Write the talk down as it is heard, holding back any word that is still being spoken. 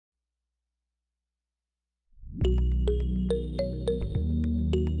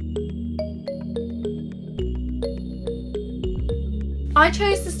I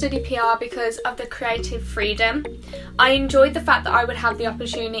chose to study PR because of the creative freedom. I enjoyed the fact that I would have the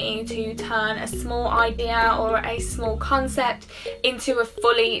opportunity to turn a small idea or a small concept into a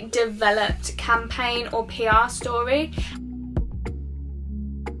fully developed campaign or PR story.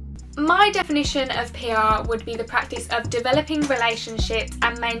 My definition of PR would be the practice of developing relationships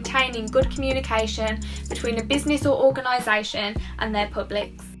and maintaining good communication between a business or organisation and their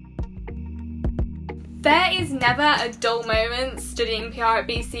publics. There is never a dull moment studying PR at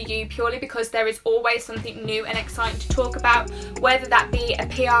BCU purely because there is always something new and exciting to talk about, whether that be a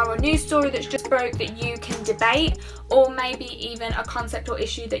PR or news story that's just broke that you can debate, or maybe even a concept or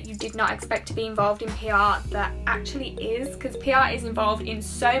issue that you did not expect to be involved in PR that actually is, because PR is involved in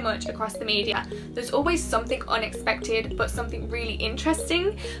so much across the media. There's always something unexpected but something really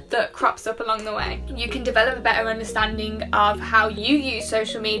interesting that crops up along the way. You can develop a better understanding of how you use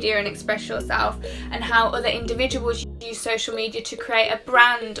social media and express yourself, and how other individuals use social media to create a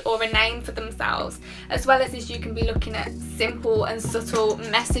brand or a name for themselves, as well as you can be looking at simple and subtle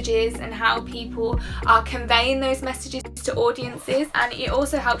messages and how people are conveying those messages to audiences, and it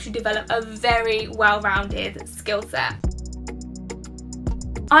also helps you develop a very well-rounded skill set.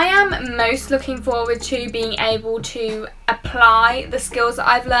 I am most looking forward to being able to apply the skills that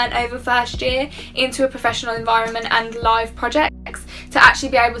I've learned over first year into a professional environment and live projects, to actually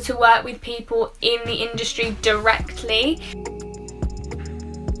be able to work with people in the industry directly.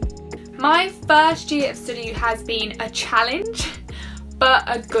 My first year of study has been a challenge, but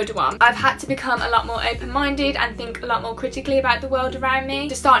a good one. I've had to become a lot more open-minded and think a lot more critically about the world around me,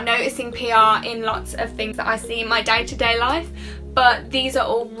 to start noticing PR in lots of things that I see in my day-to-day life. But these are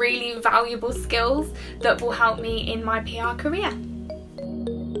all really valuable skills that will help me in my PR career.